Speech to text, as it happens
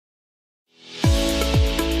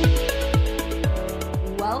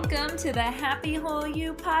Welcome to the Happy Whole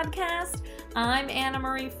You podcast. I'm Anna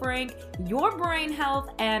Marie Frank, your brain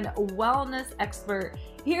health and wellness expert.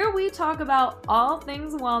 Here we talk about all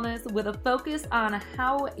things wellness with a focus on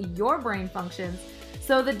how your brain functions.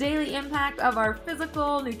 So the daily impact of our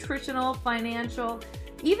physical, nutritional, financial,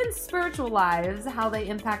 even spiritual lives, how they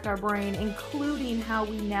impact our brain, including how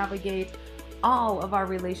we navigate all of our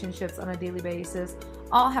relationships on a daily basis,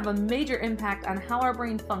 all have a major impact on how our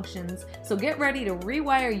brain functions. So get ready to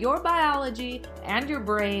rewire your biology and your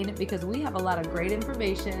brain because we have a lot of great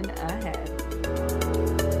information ahead.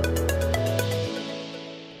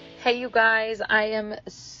 Hey, you guys, I am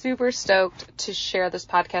super stoked to share this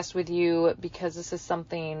podcast with you because this is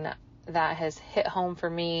something that has hit home for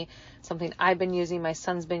me, something I've been using, my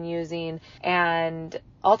son's been using, and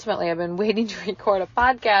ultimately I've been waiting to record a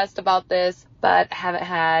podcast about this, but haven't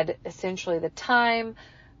had essentially the time.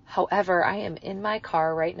 However, I am in my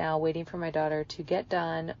car right now waiting for my daughter to get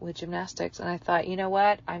done with gymnastics, and I thought, you know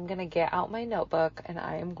what, I'm going to get out my notebook and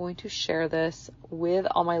I am going to share this with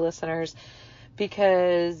all my listeners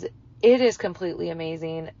because it is completely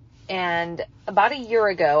amazing. And about a year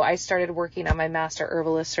ago, I started working on my Master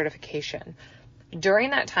Herbalist certification.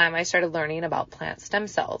 During that time, I started learning about plant stem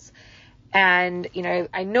cells. And,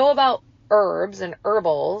 I know about herbs and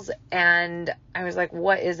herbals, and I was like,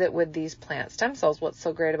 what is it with these plant stem cells? What's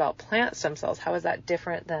so great about plant stem cells? How is that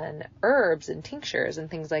different than herbs and tinctures and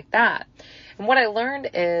things like that? And what I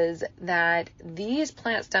learned is that these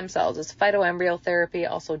plant stem cells, this phytoembryotherapy,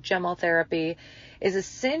 also gemotherapy, is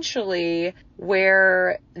essentially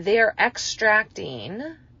where they're extracting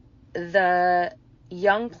the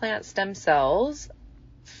young plant stem cells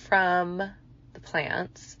from the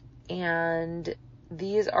plants, and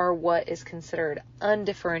these are what is considered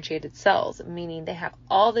undifferentiated cells, meaning they have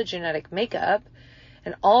all the genetic makeup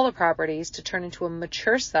and all the properties to turn into a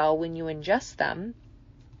mature cell when you ingest them.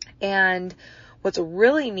 And what's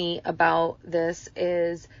really neat about this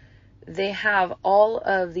is they have all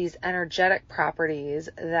of these energetic properties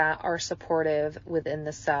that are supportive within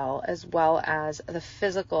the cell, as well as the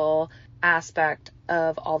physical aspect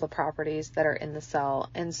of all the properties that are in the cell.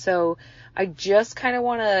 And so I just kind of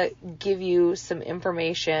want to give you some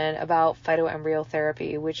information about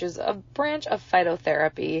phytoembryotherapy, which is a branch of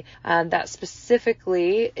phytotherapy that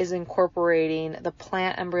specifically is incorporating the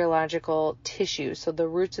plant embryological tissue, so the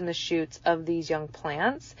roots and the shoots of these young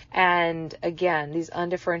plants. And again, these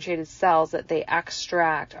undifferentiated cells that they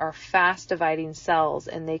extract are fast dividing cells,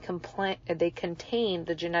 and they contain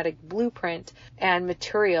the genetic blueprint and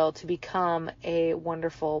material to become a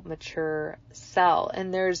wonderful mature cell.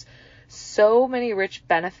 And there's so many rich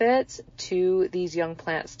benefits to these young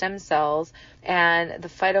plant stem cells, and the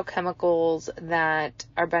phytochemicals that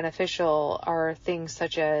are beneficial are things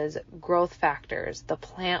such as growth factors, the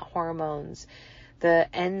plant hormones, the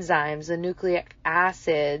enzymes, the nucleic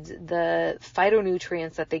acids, the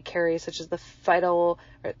phytonutrients that they carry, such as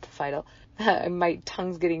my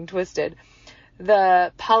tongue's getting twisted,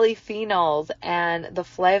 the polyphenols and the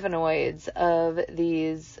flavonoids of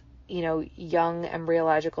these, young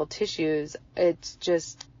embryological tissues. It's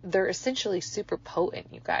just, they're essentially super potent,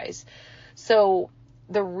 you guys. So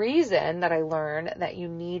the reason that I learned that you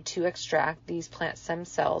need to extract these plant stem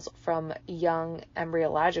cells from young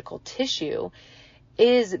embryological tissue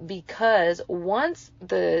is because once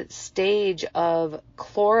the stage of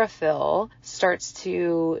chlorophyll starts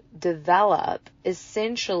to develop,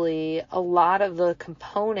 essentially a lot of the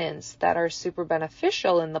components that are super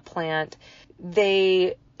beneficial in the plant,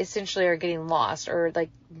 they essentially are getting lost, or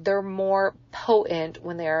they're more potent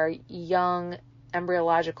when they are young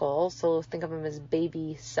embryological. So think of them as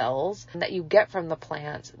baby cells that you get from the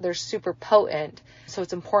plant. They're super potent. So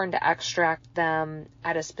it's important to extract them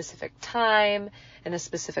at a specific time in a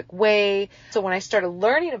specific way. So when I started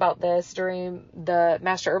learning about this during the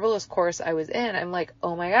Master Herbalist course I was in, I'm like,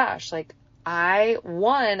 oh my gosh, I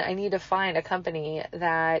need to find a company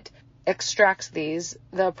that extracts these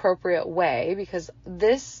the appropriate way, because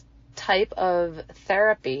this type of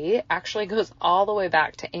therapy actually goes all the way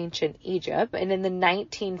back to ancient Egypt. And in the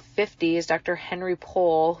 1950s, Dr. Henry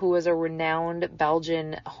Pohl, who was a renowned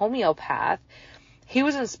Belgian homeopath, he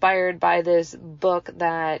was inspired by this book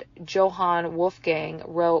that Johann Wolfgang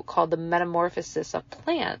wrote called The Metamorphosis of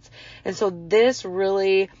Plants. And so this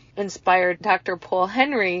really inspired Dr. Paul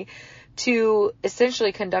Henry to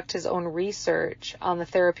essentially conduct his own research on the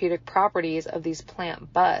therapeutic properties of these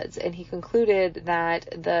plant buds. And he concluded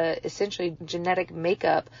that the essentially genetic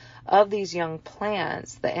makeup of these young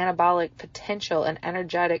plants, the anabolic potential and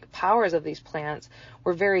energetic powers of these plants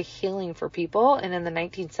were very healing for people. And in the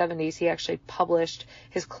 1970s, he actually published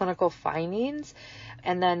his clinical findings.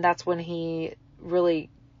 And then that's when he really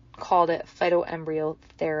called it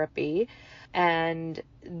phytoembryotherapy. And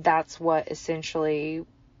that's what essentially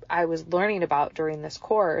I was learning about during this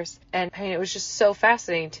course. And I mean, it was just so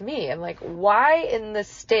fascinating to me. I'm like, why in the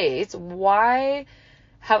States, why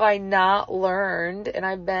have I not learned, and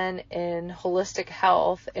I've been in holistic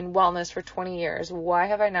health and wellness for 20 years, why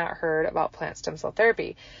have I not heard about plant stem cell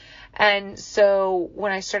therapy? And so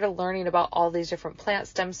when I started learning about all these different plant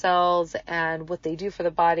stem cells and what they do for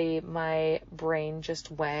the body, my brain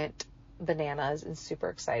just went bananas and super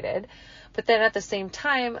excited. But then at the same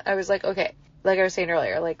time, I was like, okay, like I was saying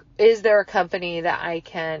earlier, like, is there a company that I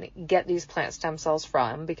can get these plant stem cells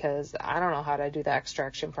from? Because I don't know how to do the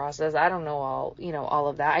extraction process. I don't know all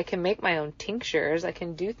of that. I can make my own tinctures. I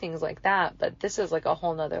can do things like that, but this is like a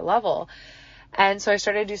whole nother level. And so I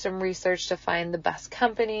started to do some research to find the best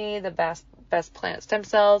company, the best plant stem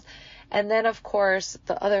cells. And then, of course,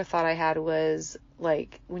 the other thought I had was,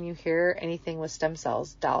 like, when you hear anything with stem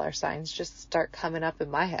cells, dollar signs just start coming up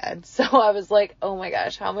in my head. So I was like, oh my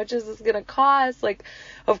gosh, how much is this going to cost? Like,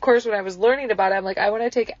 of course, when I was learning about it, I'm like, I want to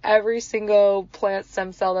take every single plant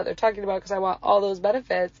stem cell that they're talking about because I want all those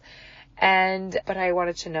benefits. But I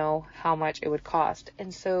wanted to know how much it would cost.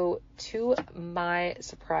 And so to my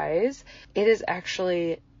surprise, it is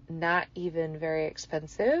actually not even very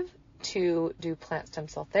expensive to do plant stem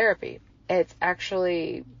cell therapy. It's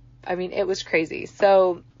actually, I mean, it was crazy.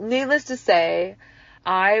 So needless to say,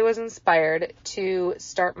 I was inspired to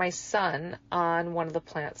start my son on one of the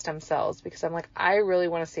plant stem cells because I'm like, I really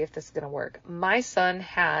want to see if this is going to work. My son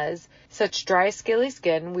has such dry, scaly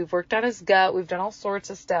skin. We've worked on his gut. We've done all sorts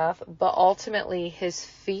of stuff, but ultimately his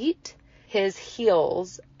feet, his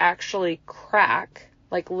heels actually crack.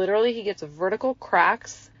 Like literally he gets vertical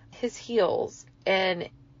cracks, his heels, and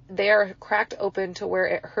they are cracked open to where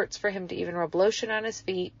it hurts for him to even rub lotion on his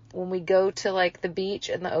feet. When we go to like the beach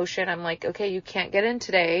and the ocean, I'm like, okay, you can't get in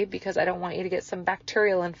today because I don't want you to get some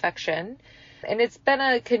bacterial infection. And it's been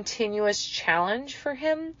a continuous challenge for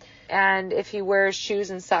him. And if he wears shoes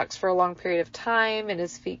and socks for a long period of time and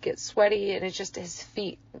his feet get sweaty, and it's just his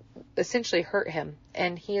feet essentially hurt him.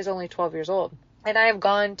 And he is only 12 years old. And I have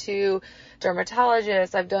gone to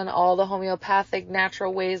dermatologists. I've done all the homeopathic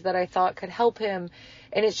natural ways that I thought could help him.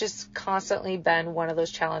 And it's just constantly been one of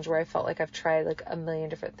those challenges where I felt like I've tried like a million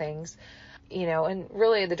different things, and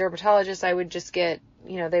really the dermatologist, I would just get,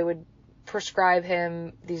 they would prescribe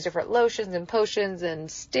him these different lotions and potions and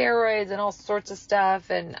steroids and all sorts of stuff.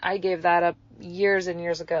 And I gave that up years and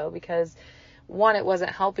years ago because one, it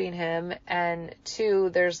wasn't helping him. And two,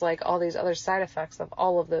 there's like all these other side effects of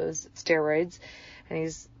all of those steroids. And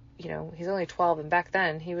he's only 12. And back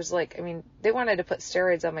then he was like, they wanted to put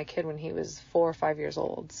steroids on my kid when he was 4 or 5 years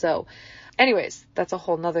old. So anyways, that's a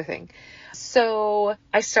whole nother thing. So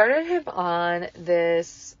I started him on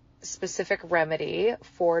this specific remedy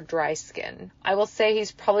for dry skin. I will say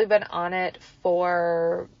he's probably been on it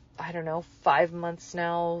for, 5 months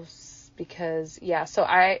now. Because, so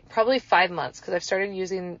I probably 5 months because I've started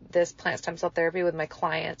using this plant stem cell therapy with my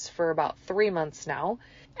clients for about 3 months now.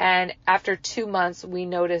 And after 2 months, we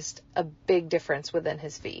noticed a big difference within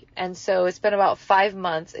his feet. And so it's been about 5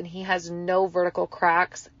 months and he has no vertical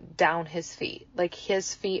cracks down his feet. Like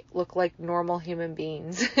his feet look like normal human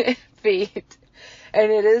beings' feet.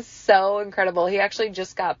 And it is so incredible. He actually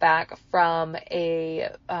just got back from he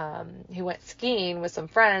went skiing with some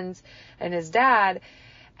friends and his dad.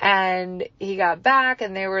 And he got back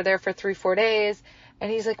and they were there for 3-4 days. And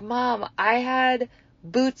he's like, Mom, I had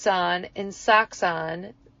boots on and socks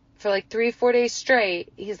on for like 3-4 days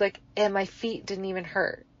straight. He's like, and my feet didn't even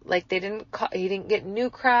hurt. Like he didn't get new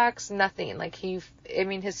cracks, nothing. Like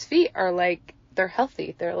his feet are like, they're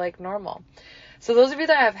healthy. They're like normal. So those of you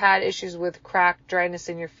that have had issues with crack, dryness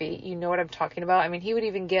in your feet, you know what I'm talking about. He would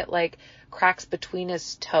even get like cracks between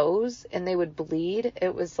his toes and they would bleed.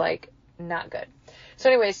 It was like not good. So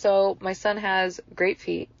anyway, so my son has great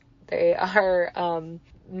feet. They are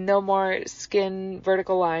no more skin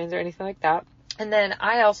vertical lines or anything like that. And then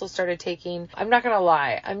I also started taking, I'm not going to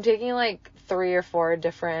lie, I'm taking like 3 or 4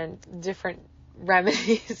 different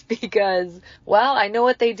remedies because, well, I know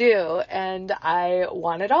what they do and I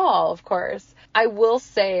want it all, of course. I will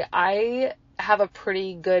say I have a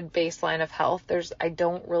pretty good baseline of health. I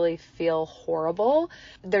don't really feel horrible.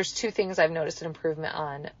 There's 2 things I've noticed an improvement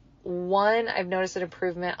on. One, I've noticed an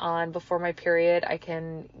improvement on before my period. I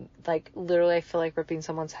can literally I feel like ripping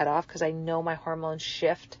someone's head off because I know my hormones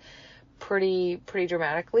shift pretty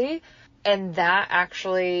dramatically. And that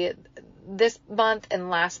actually this month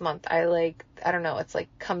and last month, it's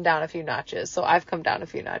come down a few notches. So I've come down a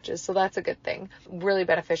few notches. So that's a good thing. Really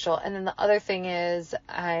beneficial. And then the other thing is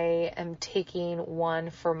I am taking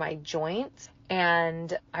one for my joints.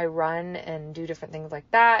 and I run and do different things like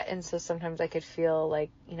that. And so sometimes I could feel like,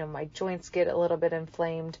 my joints get a little bit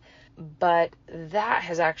inflamed, but that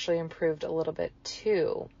has actually improved a little bit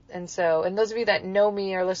too. And so, and those of you that know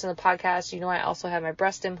me or listen to the podcast, I also have my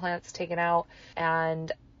breast implants taken out,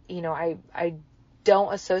 and, I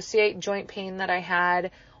don't associate joint pain that I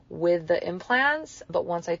had with the implants, but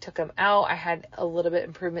once I took them out, I had a little bit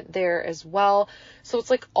improvement there as well. So it's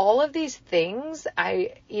like all of these things,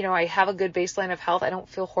 I have a good baseline of health. I don't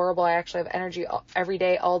feel horrible. I actually have energy every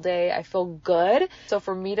day, all day. I feel good. So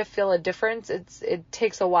for me to feel a difference, it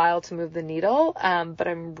takes a while to move the needle. But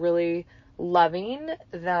I'm really loving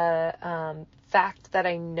the fact that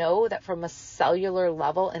I know that from a cellular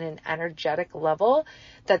level and an energetic level,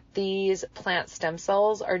 that these plant stem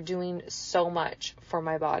cells are doing so much for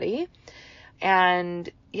my body. And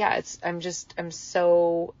yeah, I'm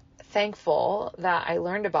so thankful that I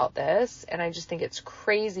learned about this. And I just think it's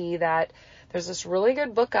crazy that there's this really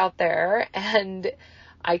good book out there, and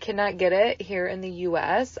I cannot get it here in the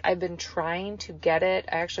US. I've been trying to get it.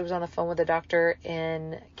 I actually was on the phone with a doctor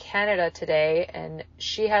in Canada today, and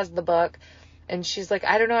she has the book, and she's like,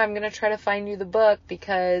 I don't know, I'm going to try to find you the book,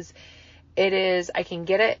 because I can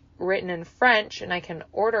get it written in French and I can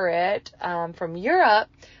order it from Europe,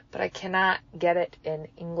 but I cannot get it in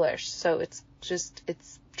English. So it's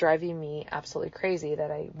driving me absolutely crazy that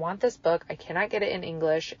I want this book. I cannot get it in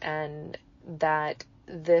English, and that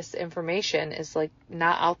this information is like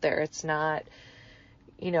not out there. It's not,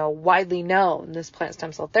 widely known, this plant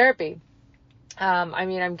stem cell therapy.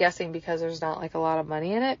 I'm guessing because there's not like a lot of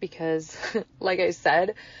money in it, because like I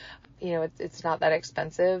said, it's not that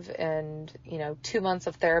expensive. And, 2 months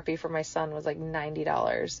of therapy for my son was like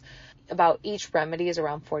 $90. About each remedy is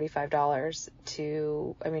around $45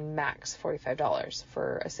 max $45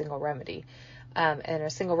 for a single remedy. And a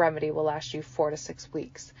single remedy will last you 4 to 6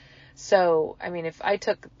 weeks. So, if I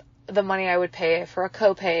took the money I would pay for a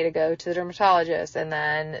copay to go to the dermatologist, and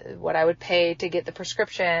then what I would pay to get the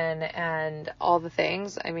prescription and all the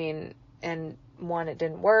things, and one, it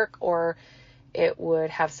didn't work, or it would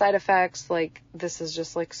have side effects. Like, this is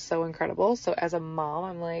just like so incredible. So as a mom,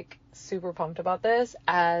 I'm like super pumped about this.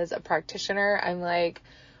 As a practitioner, I'm like,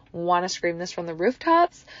 want to scream this from the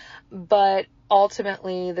rooftops. But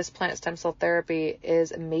ultimately, this plant stem cell therapy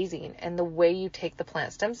is amazing. And the way you take the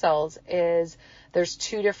plant stem cells is there's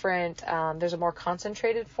two different, there's a more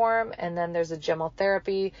concentrated form, and then there's a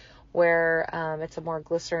gemotherapy, where it's a more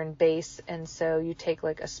glycerin base. And so you take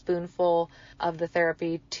like a spoonful of the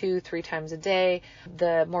therapy 2-3 times a day.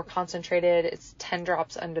 The more concentrated, it's 10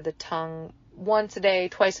 drops under the tongue once a day,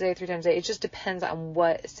 twice a day, 3 times a day. It just depends on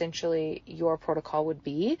what essentially your protocol would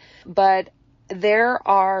be. But there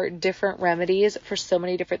are different remedies for so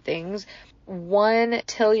many different things. One,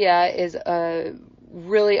 Tilia, is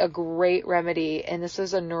really a great remedy, and this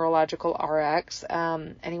is a neurological RX.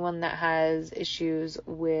 Anyone that has issues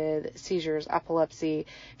with seizures, epilepsy,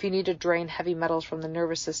 if you need to drain heavy metals from the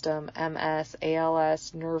nervous system, MS,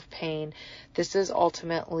 ALS, nerve pain, this is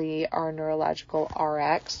ultimately our neurological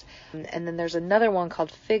RX. And then there's another one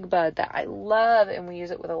called Fig Bud that I love, and we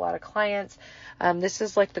use it with a lot of clients. This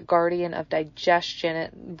is like the guardian of digestion.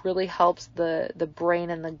 It really helps the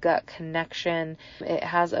brain and the gut connection. It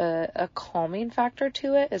has a calming factor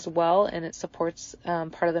to it as well, and it supports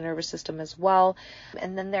part of the nervous system as well.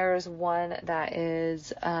 And then there's one that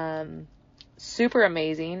is super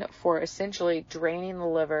amazing for essentially draining the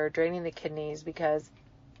liver, draining the kidneys, because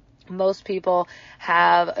most people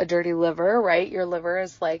have a dirty liver, right? Your liver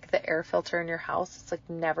is like the air filter in your house. It's like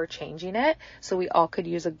never changing it. So we all could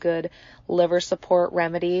use a good liver support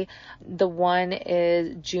remedy. The one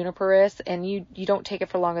is Juniperus, and you don't take it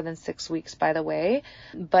for longer than 6 weeks, by the way,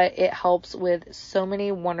 but it helps with so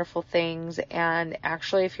many wonderful things. And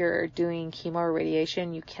actually, if you're doing chemo or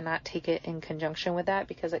radiation, you cannot take it in conjunction with that,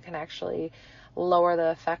 because it can actually lower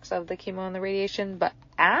the effects of the chemo and the radiation. But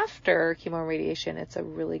after chemo and radiation, it's a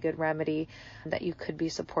really good remedy that you could be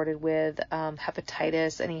supported with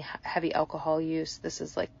hepatitis, any heavy alcohol use. This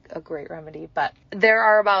is like a great remedy. But there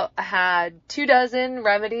are about 24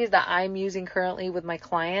 remedies that I'm using currently with my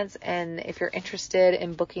clients. And if you're interested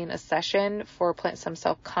in booking a session for a plant stem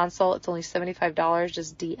cell consult, it's only $75.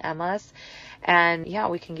 Just DM us. And yeah,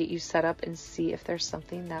 we can get you set up and see if there's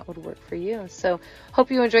something that would work for you. So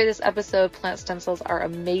hope you enjoyed this episode. Plant stem cells are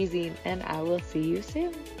amazing, and I will see you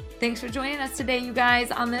soon. Thanks for joining us today, you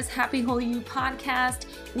guys, on this Happy Whole You podcast.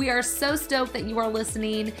 We are so stoked that you are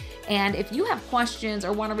listening. And if you have questions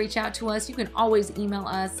or want to reach out to us, you can always email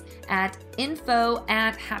us at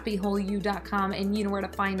info@happywholeyou.com. And you know where to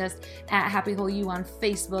find us at Happy Whole You on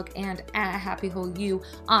Facebook and at Happy Whole You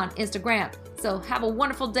on Instagram. So have a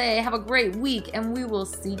wonderful day. Have a great week, and we will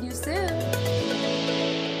see you soon.